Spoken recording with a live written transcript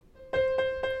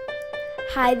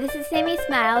Hi, this is Sammy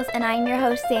Smiles, and I'm your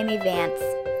host, Sammy Vance.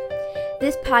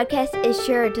 This podcast is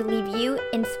sure to leave you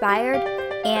inspired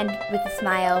and with a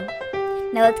smile.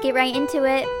 Now let's get right into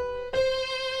it.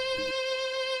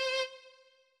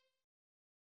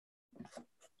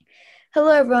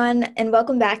 Hello, everyone, and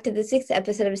welcome back to the 6th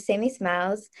episode of Sammy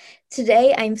Smiles.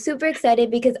 Today, I'm super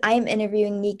excited because I am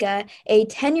interviewing Nika, a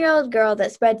 10-year-old girl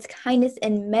that spreads kindness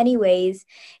in many ways,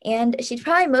 and she's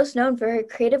probably most known for her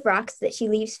creative rocks that she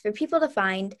leaves for people to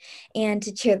find and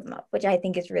to cheer them up, which I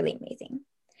think is really amazing.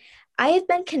 I have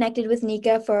been connected with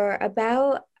Nika for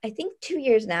about, I think, 2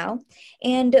 years now,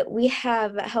 and we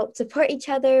have helped support each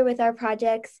other with our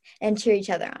projects and cheer each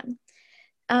other on.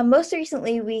 Most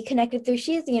recently, we connected through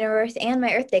She is the Universe and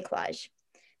my Earth Day collage.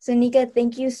 So Nika,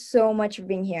 thank you so much for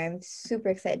being here. I'm super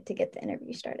excited to get the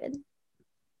interview started.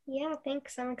 Yeah,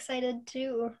 thanks. I'm excited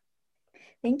too.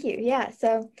 Thank you. Yeah.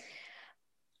 So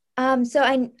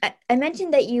I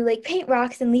mentioned that you like paint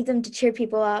rocks and leave them to cheer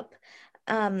people up.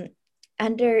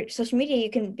 Under social media,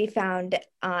 you can be found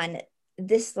on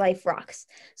This Life Rocks.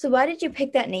 So why did you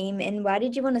pick that name and why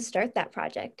did you want to start that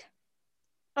project?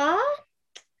 Uh,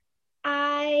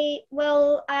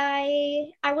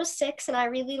 I was 6 and I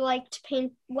really liked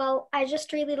paint. Well, I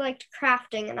just really liked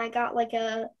crafting and I got like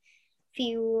a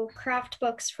few craft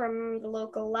books from the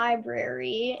local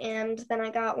library and then I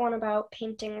got one about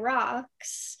painting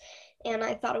rocks and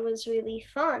I thought it was really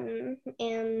fun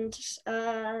and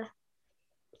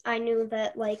I knew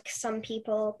that like some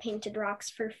people painted rocks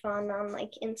for fun on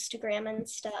like Instagram and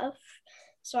stuff.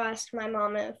 So I asked my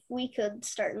mom if we could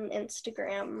start an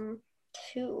Instagram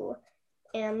too.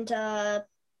 And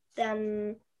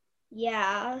then,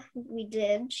 yeah, we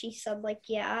did. She said, like,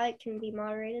 yeah, it can be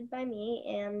moderated by me.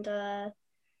 And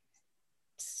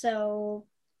so,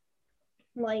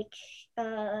 like,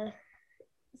 uh,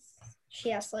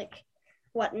 she asked, like,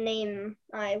 what name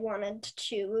I wanted to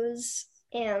choose.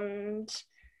 And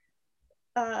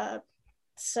uh,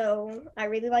 so I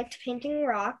really liked painting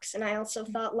rocks, and I also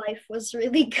thought life was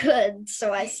really good.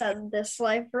 So I said, This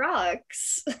Life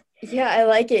Rocks. Yeah, I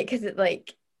like it because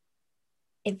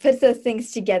it puts those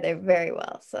things together very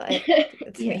well. So I think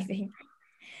it's Yeah. amazing.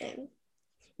 Thanks.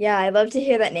 Yeah, I love to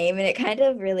hear that name, and it kind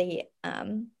of really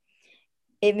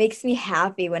it makes me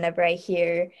happy whenever I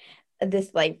hear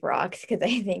This Life Rocks because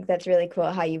I think that's really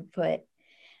cool how you put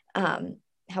um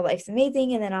how life's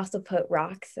amazing and then also put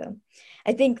rocks. So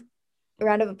I think a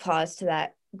round of applause to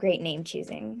that great name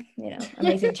choosing,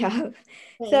 amazing job.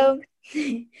 Thanks. So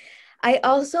I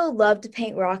also love to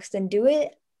paint rocks and do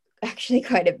it actually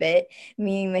quite a bit.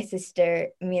 Me and my sister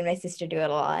do it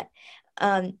a lot.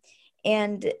 Um,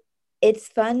 and it's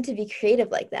fun to be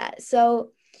creative like that.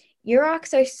 So your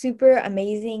rocks are super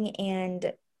amazing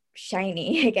and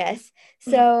shiny, I guess.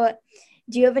 So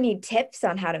do you have any tips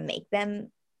on how to make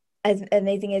them as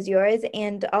amazing as yours?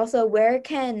 And also where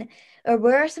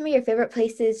are some of your favorite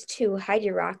places to hide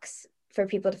your rocks for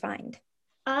people to find?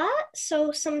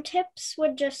 So some tips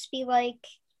would just be like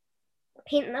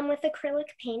paint them with acrylic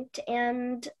paint,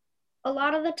 and a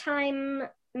lot of the time,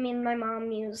 me and my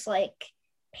mom use like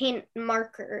paint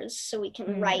markers so we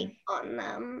can write Mm. on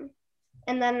them.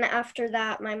 And then after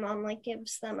that, my mom like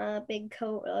gives them a big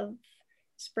coat of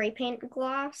spray paint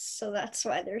gloss, so that's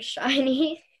why they're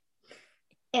shiny.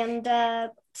 And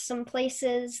some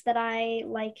places that I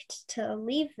liked to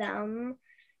leave them.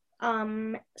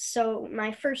 So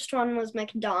my first one was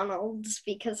McDonald's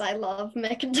because I love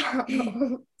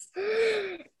McDonald's.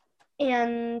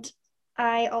 And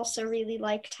I also really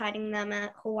liked hiding them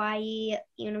at Hawaii,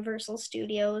 Universal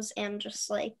Studios, and just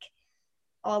like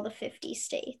all the 50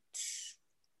 states.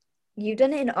 You've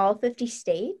done it in all 50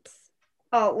 states?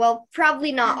 Oh, well,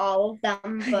 probably not all of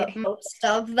them, but Okay. most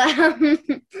of them.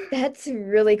 That's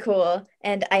really cool.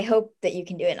 And I hope that you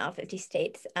can do it in all 50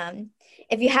 states.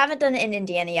 If you haven't done it in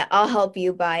Indiana yet, I'll help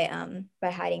you by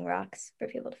hiding rocks for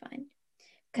people to find.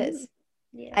 Because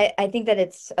Yeah. I think that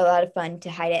it's a lot of fun to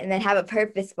hide it and then have a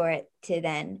purpose for it to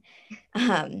then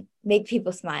make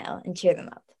people smile and cheer them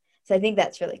up. So I think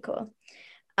that's really cool.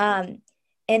 Um,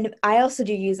 and I also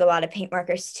do use a lot of paint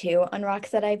markers too on rocks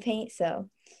that I paint. So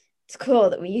it's cool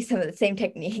that we use some of the same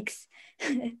techniques.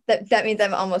 That means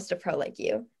I'm almost a pro like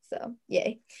you. So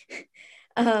yay.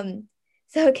 Um,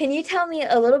 so can you tell me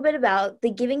a little bit about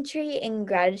the giving tree and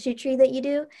gratitude tree that you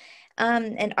do?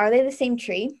 And are they the same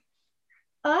tree?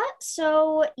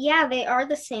 So yeah, they are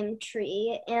the same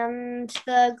tree, and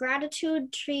the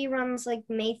gratitude tree runs like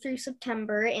May through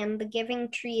September, and the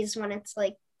giving tree is when it's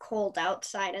like cold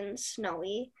outside and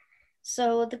snowy.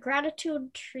 So the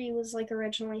gratitude tree was like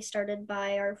originally started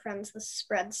by our friends, the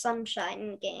Spread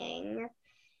Sunshine Gang,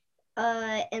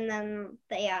 And then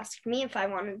they asked me if I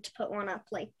wanted to put one up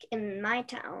like in my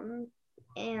town.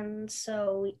 And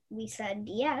so we said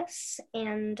yes.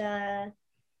 And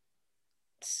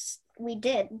we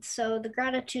did. So the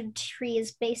gratitude tree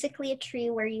is basically a tree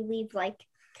where you leave like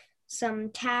some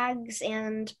tags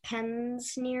and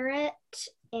pens near it,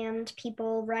 and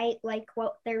people write like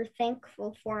what they're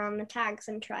thankful for on the tags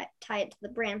and tie it to the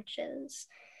branches.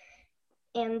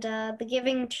 And the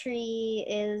giving tree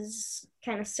is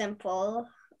kind of simple.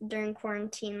 During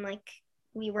quarantine, like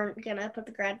we weren't gonna put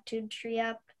the gratitude tree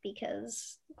up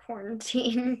because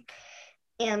quarantine,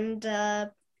 and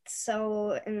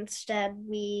so instead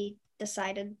we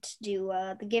decided to do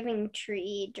the giving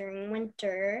tree during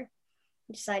winter.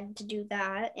 We decided to do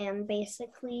that, and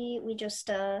basically we just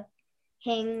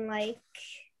hang like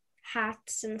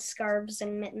hats and scarves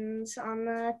and mittens on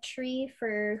the tree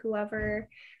for whoever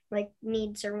like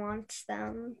needs or wants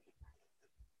them.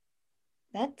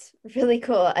 That's really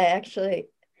cool.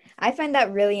 I find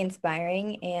that really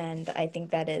inspiring, and I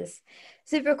think that is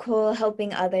super cool,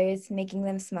 helping others, making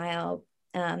them smile,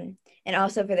 and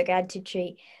also for the gratitude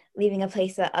tree, leaving a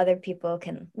place that other people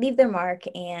can leave their mark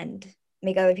and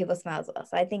make other people smile as well.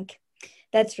 So I think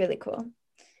that's really cool.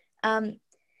 Um,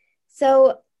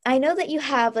 so I know that you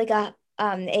have like a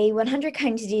 100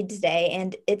 Kindness Deeds Day,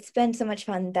 and it's been so much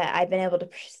fun that I've been able to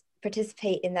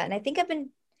participate in that, and I think I've been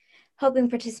helping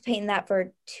participate in that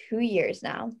for 2 years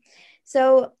now.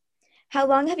 So, how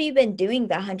long have you been doing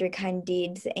the 100 Kind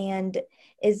Deeds? And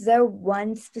is there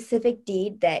one specific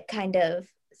deed that kind of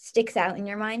sticks out in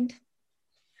your mind?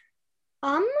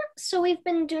 Um, so we've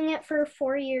been doing it for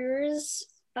 4 years,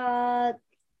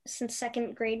 since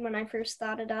second grade when I first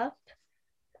thought it up.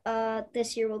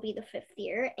 This year will be the fifth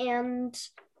year, and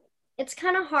it's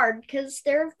kind of hard because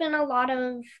there have been a lot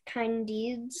of kind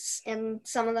deeds, and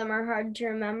some of them are hard to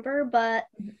remember. But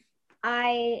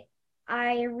I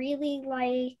I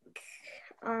really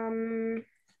um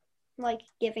like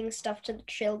giving stuff to the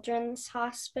children's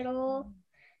hospital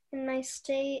in my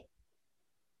state.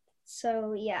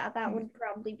 So yeah, that would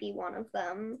probably be one of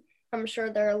them. I'm sure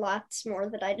there are lots more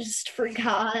that I just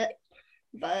forgot,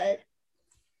 but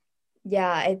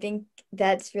Yeah, I think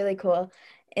that's really cool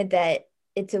that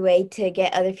it's a way to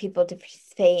get other people to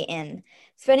participate in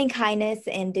spreading kindness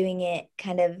and doing it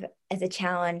kind of as a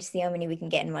challenge, see how many we can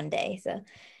get in one day. So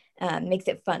makes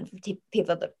it fun for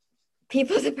people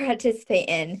to participate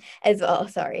in as well.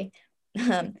 Sorry.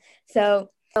 Um, so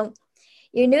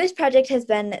your newest project has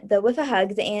been the With a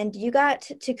Hugs, and you got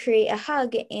to create a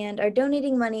hug and are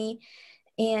donating money,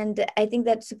 and I think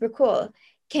that's super cool.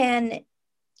 Can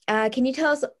can you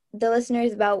tell us the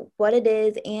listeners about what it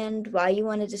is and why you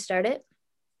wanted to start it?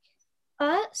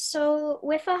 so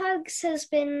With a Hugs has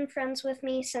been friends with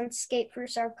me since Skate for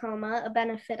Sarcoma, a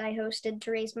benefit I hosted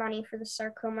to raise money for the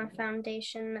Sarcoma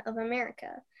Foundation of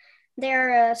America.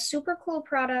 They're a super cool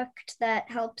product that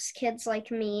helps kids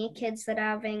like me, kids that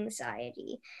have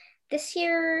anxiety. This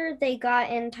year, they got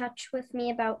in touch with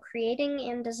me about creating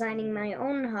and designing my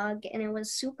own hug, and it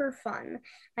was super fun.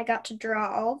 I got to draw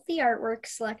all of the artwork,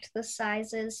 select the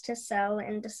sizes to sell,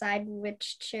 and decide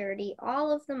which charity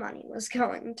all of the money was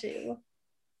going to.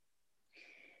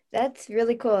 That's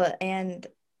really cool. And,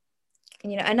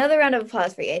 another round of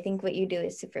applause for you. I think what you do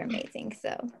is super amazing.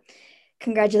 So,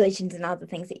 congratulations on all the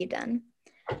things that you've done.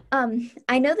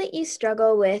 I know that you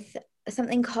struggle with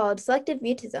something called selective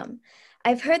mutism.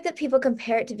 I've heard that people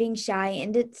compare it to being shy,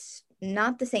 and it's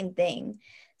not the same thing.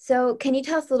 So, can you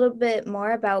tell us a little bit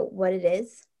more about what it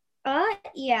is?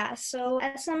 Yeah, so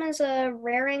SM is a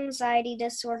rare anxiety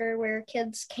disorder where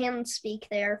kids can speak.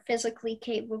 They are physically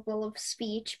capable of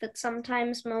speech, but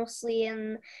sometimes, mostly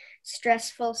in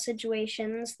stressful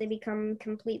situations, they become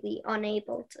completely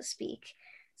unable to speak.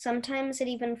 Sometimes it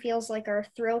even feels like our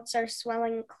throats are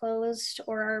swelling closed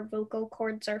or our vocal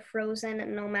cords are frozen,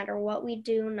 and no matter what we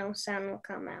do, no sound will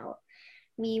come out.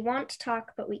 We want to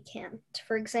talk, but we can't.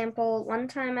 For example, one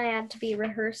time I had to be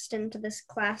rehearsed into this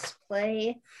class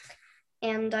play,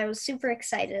 and I was super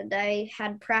excited. I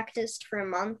had practiced for a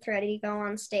month, ready to go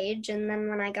on stage, and then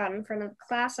when I got in front of the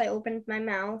class, I opened my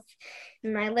mouth,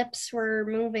 and my lips were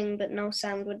moving, but no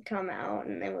sound would come out,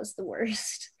 and it was the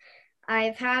worst.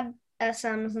 I've had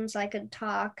SM since I could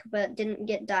talk, but didn't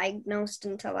get diagnosed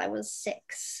until I was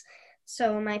 6.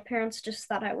 So my parents just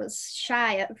thought I was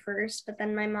shy at first, but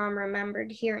then my mom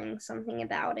remembered hearing something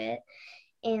about it,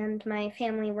 and my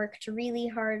family worked really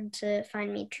hard to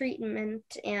find me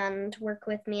treatment and work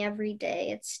with me every day.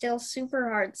 It's still super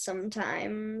hard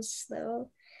sometimes,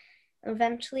 though.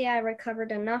 Eventually, I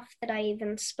recovered enough that I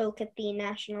even spoke at the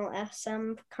National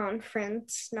SM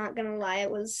conference. Not gonna lie,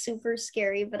 it was super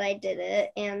scary, but I did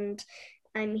it. And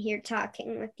I'm here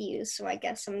talking with you, so I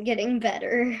guess I'm getting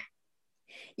better.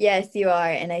 Yes, you are.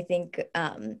 And I think,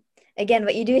 again,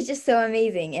 what you do is just so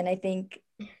amazing. And I think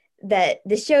that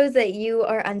this shows that you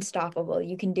are unstoppable.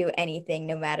 You can do anything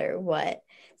no matter what.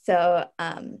 So,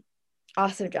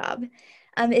 awesome job.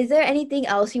 Is there anything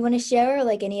else you want to share, or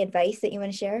like any advice that you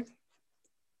want to share?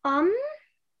 Um,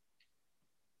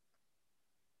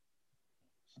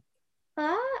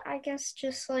 I guess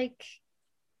just like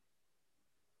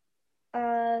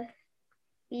uh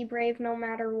be brave no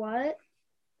matter what.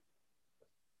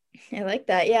 I like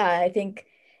that. Yeah, I think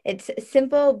it's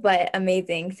simple but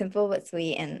amazing. Simple but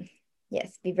sweet. And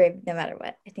yes, be brave no matter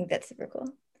what. I think that's super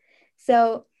cool.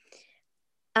 So,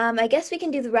 I guess we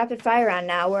can do the rapid fire round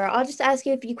now, where I'll just ask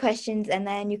you a few questions and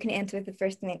then you can answer the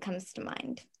first thing that comes to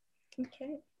mind.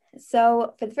 Okay.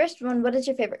 So, for the first one, what is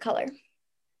your favorite color?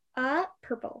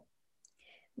 Purple.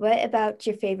 What about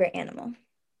your favorite animal?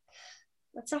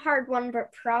 That's a hard one,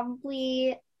 but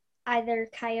probably either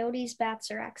coyotes,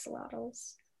 bats, or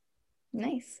axolotls.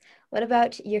 Nice. What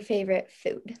about your favorite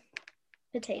food?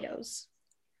 Potatoes.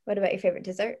 What about your favorite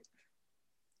dessert?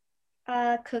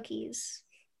 Cookies.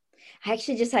 I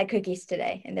actually just had cookies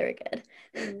today and they were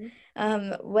good.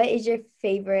 Mm. What is your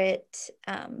favorite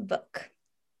book?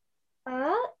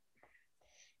 Uh,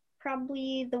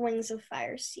 Probably the Wings of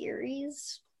Fire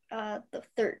series. The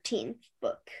 13th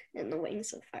book in the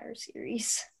Wings of Fire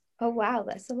series. Oh, wow,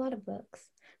 that's a lot of books.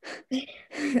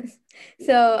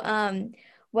 So,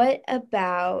 what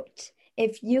about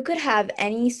if you could have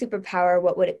any superpower,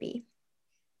 what would it be?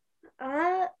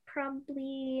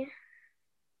 Probably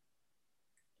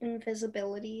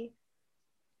invisibility.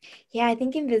 Yeah, I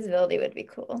think invisibility would be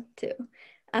cool too.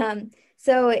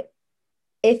 So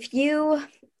if you,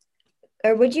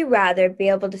 or would you rather be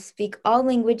able to speak all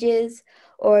languages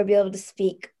or be able to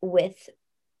speak with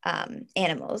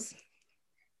animals?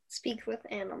 Speak with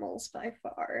animals by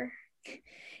far.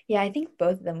 Yeah, I think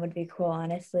both of them would be cool,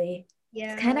 honestly.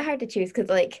 It's kind Yeah. of hard to choose because,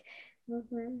 like,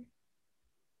 Hmm.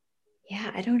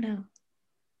 yeah, I don't know.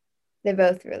 They're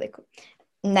both really cool.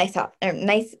 Nice,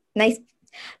 nice,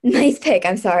 nice pick.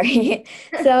 I'm sorry.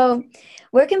 So,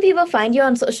 where can people find you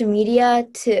on social media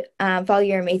to follow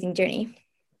your amazing journey?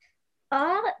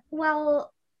 Uh,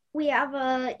 well, we have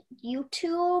a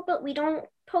YouTube, but we don't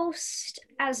post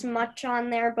as much on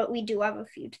there, but we do have a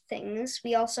few things.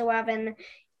 We also have an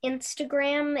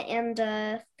Instagram and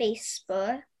a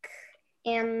Facebook,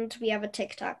 and we have a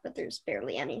TikTok, but there's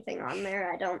barely anything on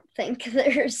there. I don't think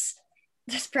there's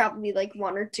probably like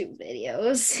one or two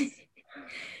videos.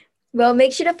 Well,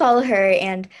 make sure to follow her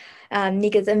and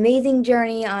Nika's amazing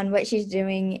journey on what she's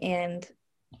doing. And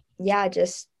yeah,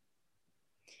 just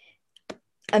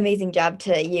amazing job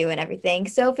to you and everything.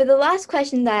 So, for the last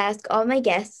question that I ask all my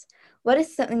guests, what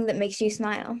is something that makes you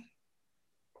smile?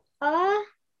 Uh,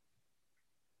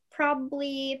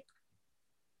 Probably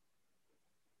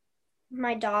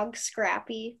my dog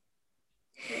Scrappy.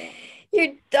 Yeah. Your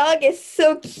dog is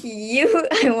so cute.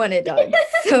 I want a dog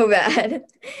so bad.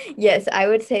 Yes, I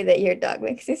would say that your dog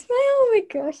makes you smile. Oh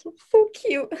my gosh, it's so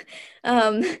cute.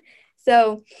 Um,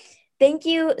 so thank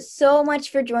you so much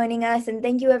for joining us, and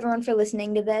thank you everyone for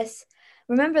listening to this.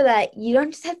 Remember that you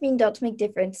don't just have to be an adult to make a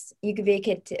difference. You could be a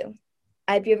kid too.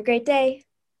 I hope you have a great day.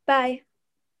 Bye.